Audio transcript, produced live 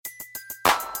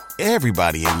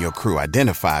Everybody in your crew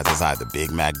identifies as either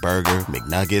Big Mac Burger,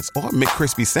 McNuggets, or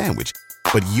McCrispy Sandwich.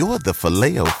 But you're the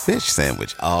Filet-O-Fish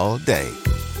Sandwich all day.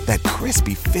 That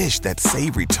crispy fish, that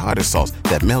savory tartar sauce,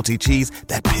 that melty cheese,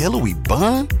 that pillowy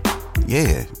bun.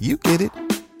 Yeah, you get it.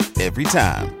 Every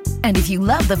time. And if you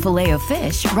love the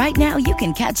Filet-O-Fish, right now you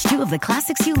can catch two of the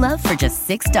classics you love for just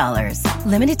 $6.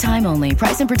 Limited time only.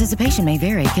 Price and participation may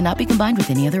vary. Cannot be combined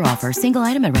with any other offer. Single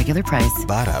item at regular price.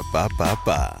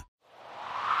 Ba-da-ba-ba-ba.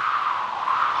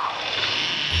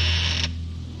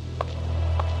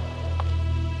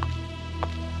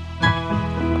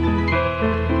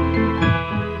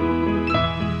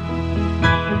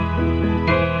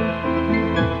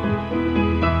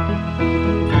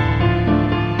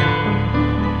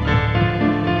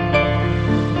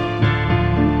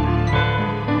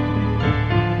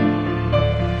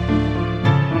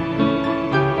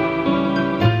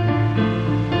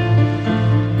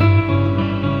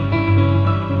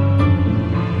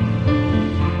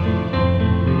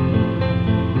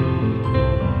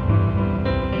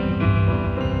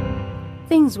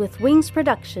 Things with Wings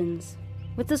Productions,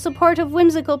 with the support of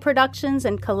Whimsical Productions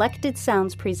and Collected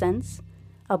Sounds presents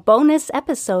a bonus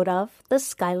episode of The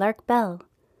Skylark Bell.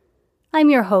 I'm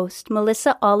your host,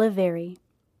 Melissa Oliveri.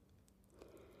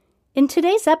 In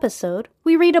today's episode,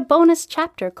 we read a bonus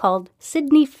chapter called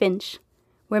Sydney Finch,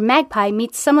 where Magpie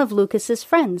meets some of Lucas's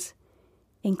friends,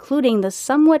 including the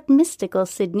somewhat mystical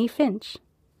Sydney Finch.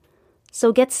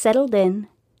 So get settled in,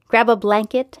 grab a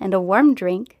blanket and a warm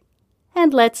drink,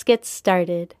 and let's get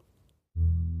started.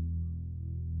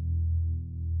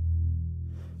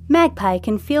 Magpie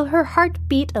can feel her heart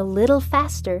beat a little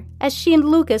faster as she and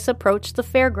Lucas approach the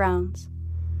fairgrounds.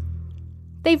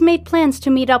 They've made plans to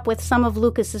meet up with some of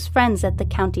Lucas's friends at the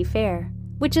county fair,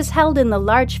 which is held in the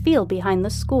large field behind the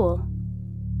school.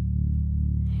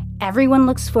 Everyone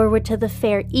looks forward to the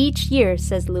fair each year,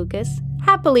 says Lucas,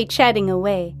 happily chatting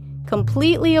away,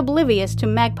 completely oblivious to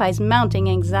Magpie's mounting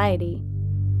anxiety.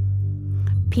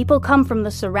 People come from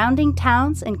the surrounding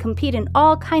towns and compete in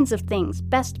all kinds of things.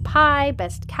 Best pie,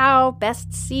 best cow,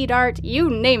 best seed art, you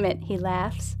name it, he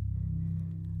laughs.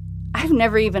 I've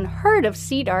never even heard of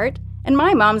seed art, and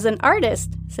my mom's an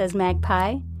artist, says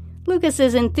Magpie,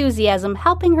 Lucas's enthusiasm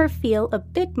helping her feel a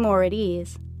bit more at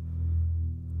ease.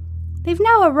 They've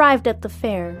now arrived at the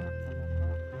fair.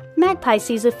 Magpie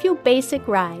sees a few basic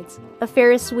rides, a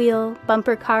Ferris wheel,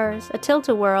 bumper cars, a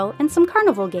tilt-a-whirl, and some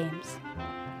carnival games.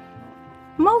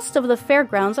 Most of the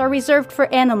fairgrounds are reserved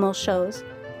for animal shows.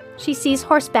 She sees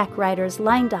horseback riders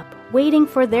lined up, waiting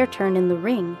for their turn in the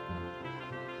ring.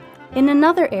 In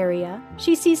another area,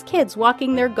 she sees kids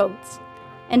walking their goats,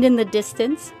 and in the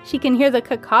distance, she can hear the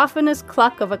cacophonous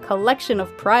cluck of a collection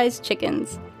of prize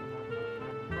chickens.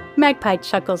 Magpie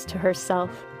chuckles to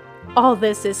herself. All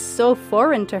this is so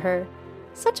foreign to her,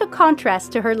 such a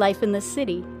contrast to her life in the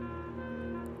city.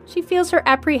 She feels her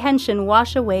apprehension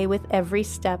wash away with every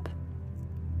step.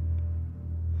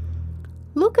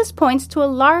 Lucas points to a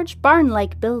large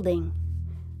barn-like building.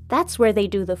 That's where they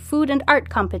do the food and art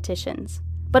competitions.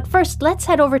 But first, let's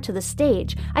head over to the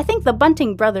stage. I think the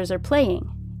Bunting brothers are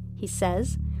playing, he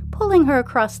says, pulling her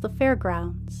across the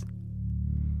fairgrounds.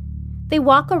 They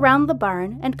walk around the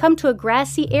barn and come to a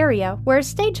grassy area where a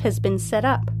stage has been set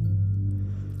up.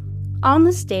 On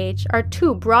the stage are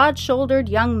two broad-shouldered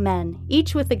young men,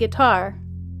 each with a guitar.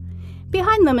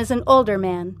 Behind them is an older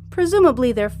man,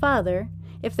 presumably their father,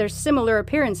 if their similar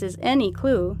appearance is any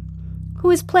clue, who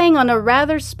is playing on a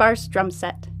rather sparse drum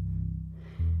set.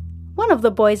 One of the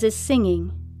boys is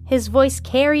singing, his voice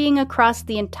carrying across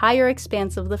the entire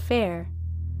expanse of the fair.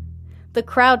 The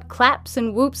crowd claps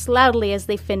and whoops loudly as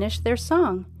they finish their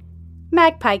song.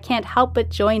 Magpie can't help but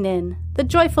join in. The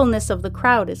joyfulness of the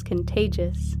crowd is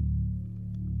contagious.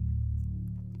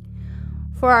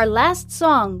 For our last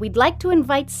song, we'd like to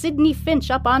invite Sydney Finch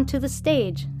up onto the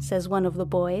stage, says one of the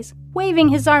boys, waving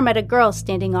his arm at a girl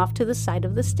standing off to the side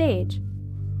of the stage.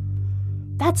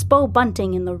 That's Bo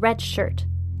Bunting in the red shirt,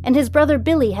 and his brother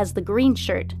Billy has the green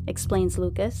shirt, explains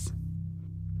Lucas.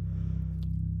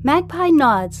 Magpie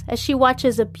nods as she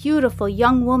watches a beautiful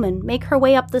young woman make her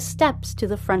way up the steps to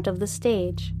the front of the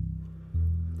stage.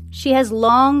 She has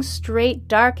long, straight,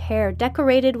 dark hair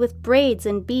decorated with braids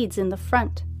and beads in the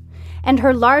front, and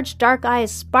her large dark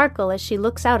eyes sparkle as she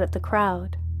looks out at the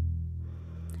crowd.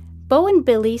 Bo and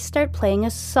Billy start playing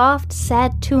a soft,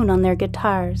 sad tune on their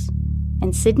guitars,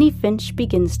 and Sydney Finch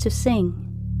begins to sing.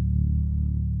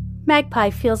 Magpie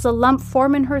feels a lump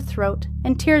form in her throat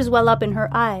and tears well up in her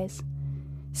eyes.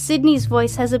 Sydney's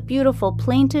voice has a beautiful,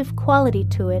 plaintive quality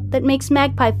to it that makes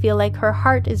Magpie feel like her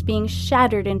heart is being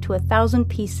shattered into 1,000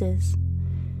 pieces.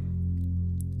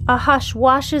 A hush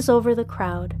washes over the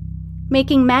crowd,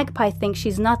 making Magpie think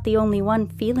she's not the only one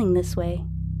feeling this way.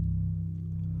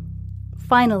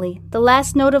 Finally, the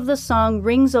last note of the song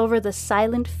rings over the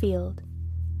silent field,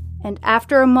 and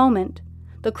after a moment,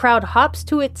 the crowd hops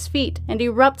to its feet and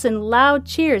erupts in loud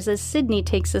cheers as Sydney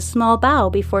takes a small bow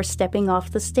before stepping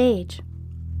off the stage.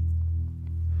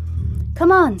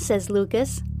 "Come on," says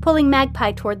Lucas, pulling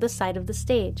Magpie toward the side of the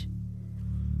stage.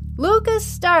 "Lucas,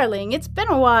 Starling, it's been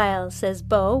a while," says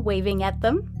Bo, waving at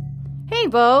them. "Hey,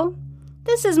 Bo,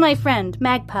 this is my friend,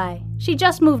 Magpie. She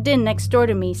just moved in next door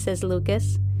to me," says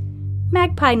Lucas.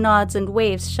 Magpie nods and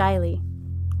waves shyly.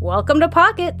 "Welcome to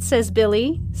Pocket," says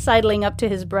Billy, sidling up to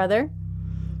his brother.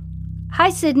 "Hi,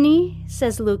 Sydney,"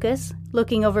 says Lucas,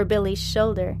 looking over Billy's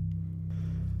shoulder.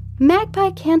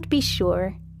 Magpie can't be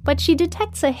sure, but she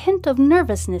detects a hint of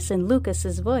nervousness in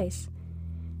Lucas's voice,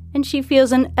 and she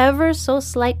feels an ever so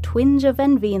slight twinge of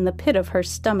envy in the pit of her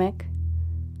stomach.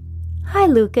 "Hi,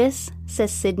 Lucas,"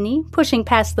 says Sydney, pushing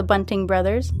past the Bunting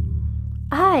brothers.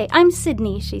 "Hi, I'm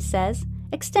Sydney," she says,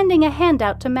 extending a hand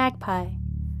out to Magpie.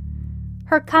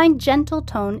 Her kind, gentle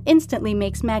tone instantly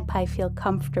makes Magpie feel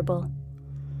comfortable.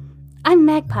 "I'm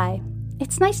Magpie.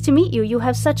 It's nice to meet you. You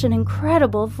have such an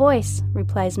incredible voice,"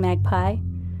 replies Magpie.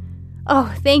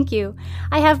 "Oh, thank you.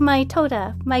 I have my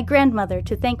Tota, my grandmother,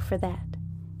 to thank for that.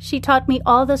 She taught me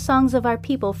all the songs of our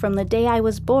people from the day I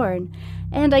was born,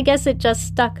 and I guess it just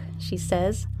stuck," she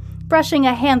says, brushing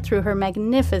a hand through her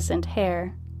magnificent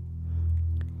hair.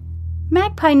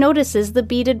 Magpie notices the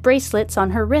beaded bracelets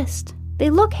on her wrist. They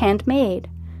look handmade.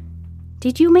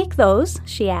 "Did you make those?"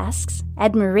 she asks,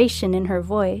 admiration in her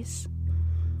voice.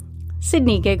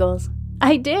 Sydney giggles.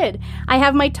 "I did. I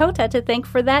have my Tota to thank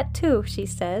for that too," she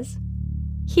says.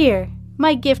 "Here,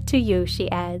 my gift to you," she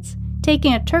adds,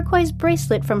 taking a turquoise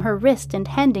bracelet from her wrist and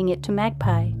handing it to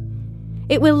Magpie.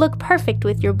 "It will look perfect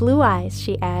with your blue eyes,"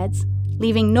 she adds,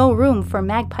 leaving no room for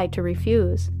Magpie to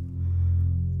refuse.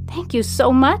 "Thank you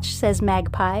so much," says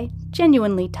Magpie,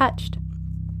 genuinely touched.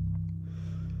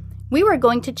 "We were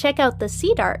going to check out the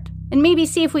seed art and maybe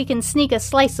see if we can sneak a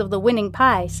slice of the winning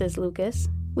pie," says Lucas.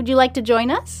 "Would you like to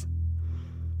join us?"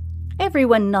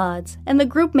 Everyone nods, and the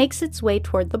group makes its way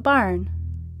toward the barn.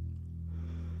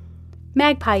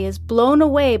 Magpie is blown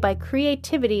away by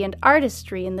creativity and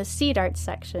artistry in the seed art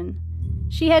section.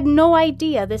 She had no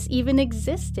idea this even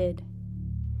existed.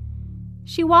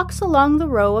 She walks along the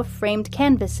row of framed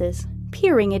canvases,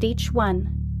 peering at each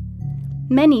one.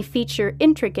 Many feature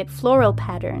intricate floral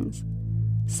patterns.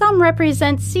 Some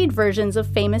represent seed versions of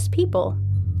famous people,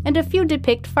 and a few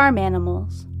depict farm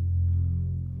animals.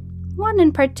 One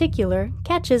in particular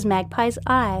catches Magpie's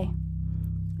eye.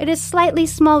 It is slightly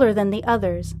smaller than the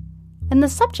others, and the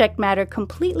subject matter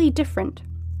completely different.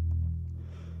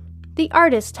 The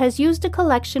artist has used a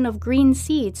collection of green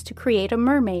seeds to create a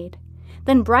mermaid,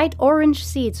 then bright orange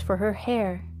seeds for her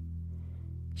hair.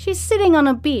 She's sitting on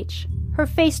a beach, her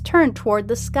face turned toward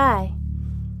the sky.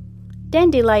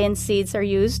 Dandelion seeds are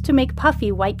used to make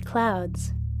puffy white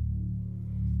clouds.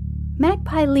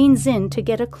 Magpie leans in to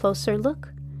get a closer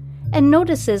look, and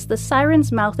notices the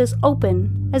siren's mouth is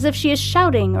open, as if she is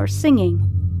shouting or singing.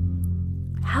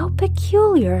 "How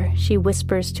peculiar," she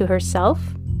whispers to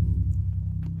herself.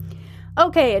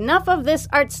 "Okay, enough of this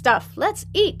art stuff. Let's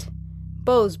eat."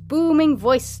 Bo's booming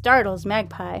voice startles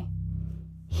Magpie.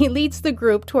 He leads the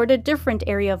group toward a different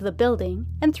area of the building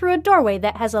and through a doorway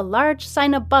that has a large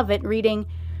sign above it reading,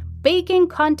 "Baking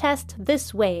Contest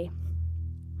This Way."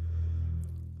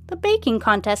 The baking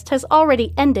contest has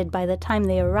already ended by the time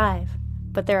they arrive,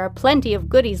 but there are plenty of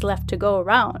goodies left to go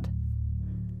around.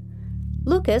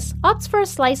 Lucas opts for a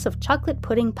slice of chocolate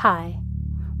pudding pie,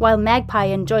 while Magpie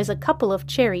enjoys a couple of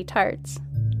cherry tarts.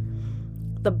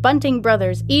 The Bunting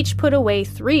brothers each put away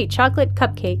 3 chocolate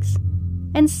cupcakes,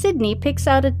 and Sydney picks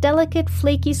out a delicate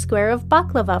flaky square of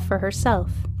baklava for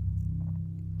herself.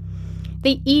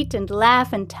 They eat and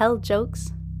laugh and tell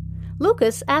jokes.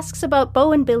 Lucas asks about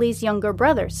Bo and Billy's younger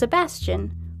brother,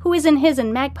 Sebastian, who is in his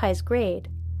and Magpie's grade.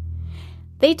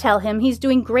 They tell him he's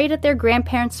doing great at their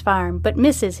grandparents' farm, but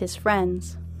misses his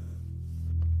friends.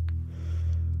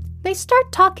 They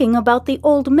start talking about the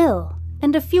old mill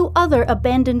and a few other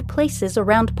abandoned places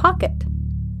around Pocket.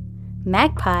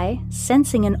 Magpie,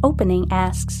 sensing an opening,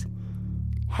 asks,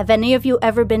 "Have any of you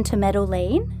ever been to Meadow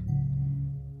Lane?"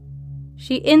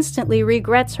 She instantly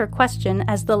regrets her question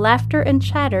as the laughter and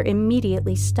chatter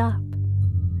immediately stop.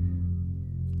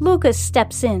 Lucas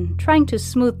steps in, trying to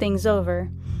smooth things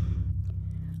over.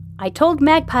 "I told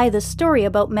Magpie the story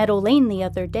about Meadow Lane the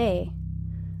other day.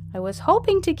 I was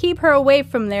hoping to keep her away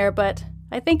from there, but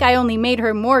I think I only made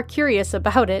her more curious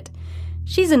about it.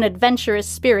 She's an adventurous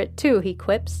spirit, too," he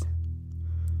quips.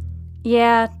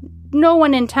 "Yeah, no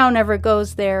one in town ever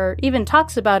goes there or even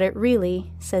talks about it,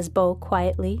 really, says Bo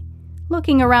quietly,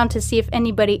 looking around to see if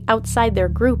anybody outside their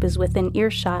group is within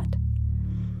earshot.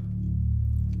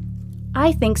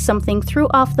 I think something threw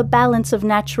off the balance of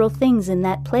natural things in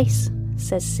that place,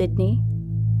 says Sydney.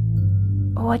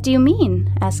 What do you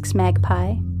mean? Asks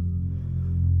Magpie.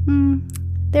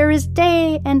 There is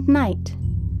day and night.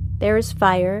 There is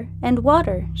fire and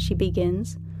water, she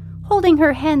begins, holding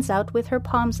her hands out with her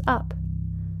palms up.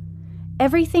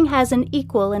 Everything has an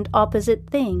equal and opposite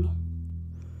thing.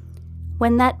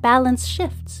 When that balance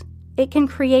shifts, it can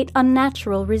create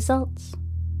unnatural results.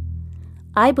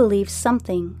 I believe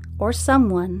something or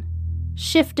someone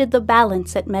shifted the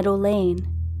balance at Meadow Lane.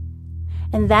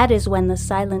 And that is when the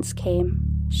silence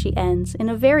came, she ends in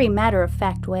a very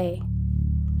matter-of-fact way.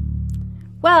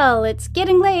 Well, it's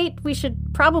getting late. We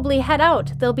should probably head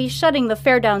out. They'll be shutting the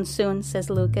fair down soon, says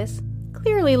Lucas,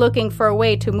 clearly looking for a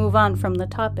way to move on from the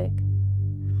topic.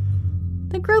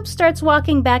 The group starts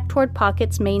walking back toward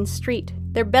Pocket's main street,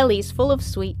 their bellies full of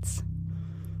sweets.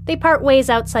 They part ways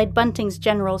outside Bunting's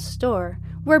general store,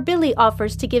 where Billy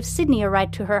offers to give Sydney a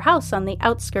ride to her house on the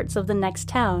outskirts of the next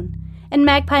town, and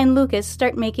Magpie and Lucas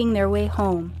start making their way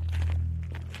home.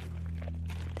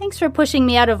 Thanks for pushing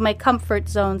me out of my comfort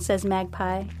zone, says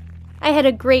Magpie. I had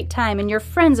a great time, and your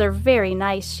friends are very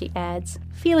nice, she adds,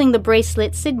 feeling the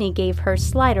bracelet Sydney gave her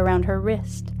slide around her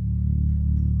wrist.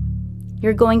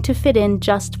 You're going to fit in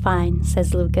just fine,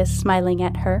 says Lucas, smiling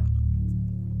at her.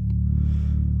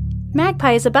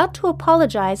 Magpie is about to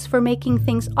apologize for making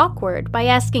things awkward by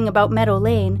asking about Meadow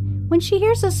Lane when she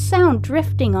hears a sound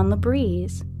drifting on the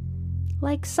breeze,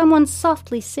 like someone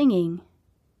softly singing.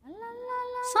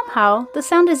 Somehow, the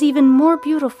sound is even more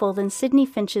beautiful than Sydney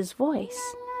Finch's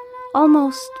voice,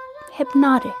 almost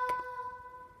hypnotic.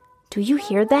 Do you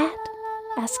hear that?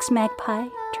 Asks Magpie,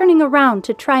 turning around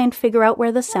to try and figure out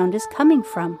where the sound is coming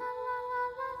from.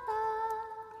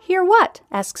 Hear what?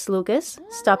 Asks Lucas,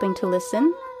 stopping to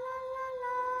listen.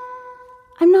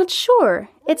 I'm not sure.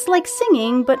 It's like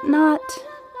singing, but not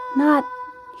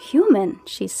human,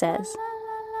 she says.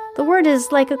 The word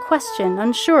is like a question,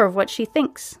 unsure of what she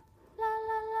thinks.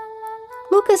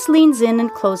 Lucas leans in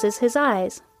and closes his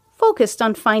eyes, focused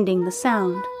on finding the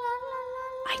sound.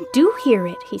 I do hear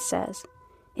it, he says.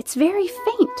 It's very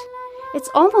faint. It's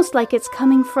almost like it's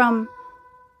coming from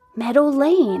Meadow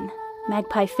Lane.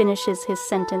 Magpie finishes his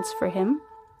sentence for him.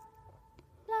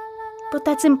 But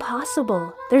that's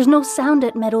impossible. There's no sound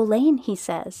at Meadow Lane, he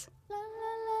says.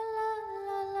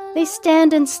 They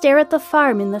stand and stare at the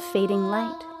farm in the fading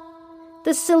light.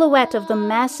 The silhouette of the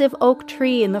massive oak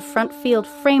tree in the front field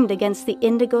framed against the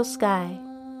indigo sky.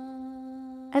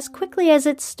 As quickly as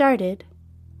it started,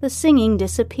 the singing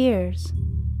disappears.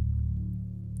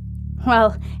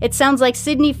 Well, it sounds like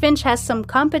Sydney Finch has some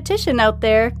competition out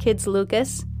there, kids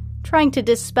Lucas, trying to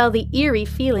dispel the eerie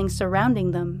feeling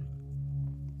surrounding them.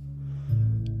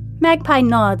 Magpie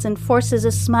nods and forces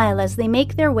a smile as they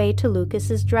make their way to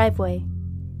Lucas's driveway.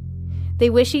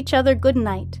 They wish each other good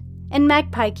night, and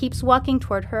Magpie keeps walking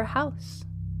toward her house.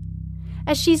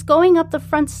 As she's going up the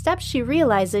front steps, she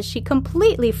realizes she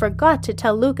completely forgot to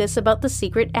tell Lucas about the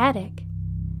secret attic.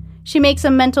 She makes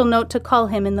a mental note to call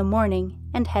him in the morning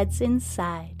and heads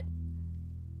inside.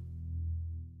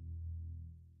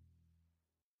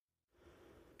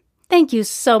 Thank you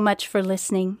so much for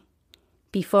listening.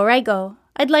 Before I go,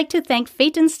 I'd like to thank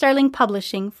Fate and Starling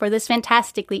Publishing for this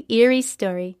fantastically eerie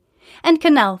story, and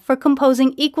Cannell for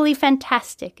composing equally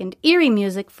fantastic and eerie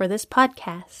music for this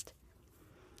podcast.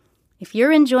 If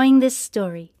you're enjoying this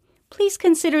story, please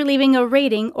consider leaving a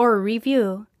rating or a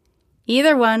review.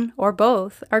 Either one or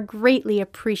both are greatly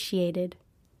appreciated.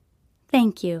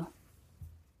 Thank you.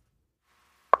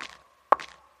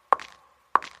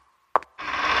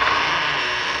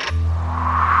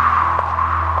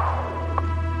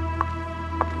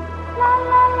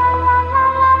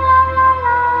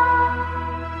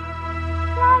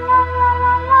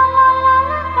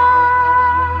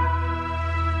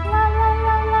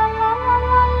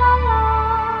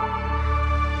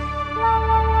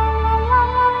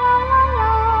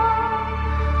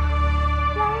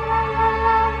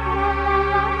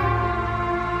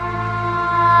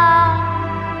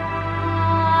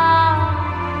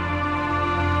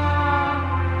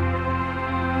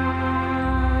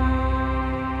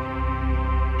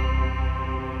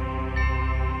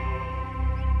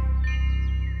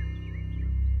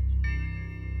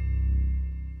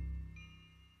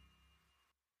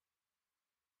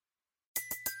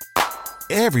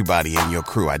 Everybody in your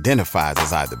crew identifies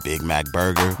as either Big Mac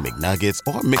Burger, McNuggets,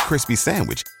 or McCrispy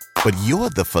Sandwich. But you're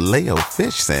the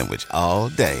Filet-O-Fish Sandwich all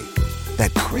day.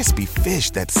 That crispy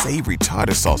fish, that savory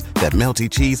tartar sauce, that melty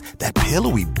cheese, that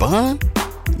pillowy bun.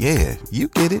 Yeah, you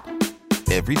get it.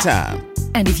 Every time.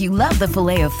 And if you love the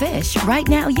Filet-O-Fish, right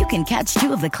now you can catch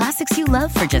two of the classics you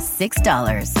love for just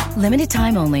 $6. Limited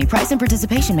time only. Price and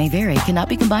participation may vary. Cannot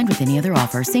be combined with any other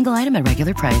offer. Single item at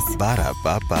regular price.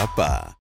 Ba-da-ba-ba-ba.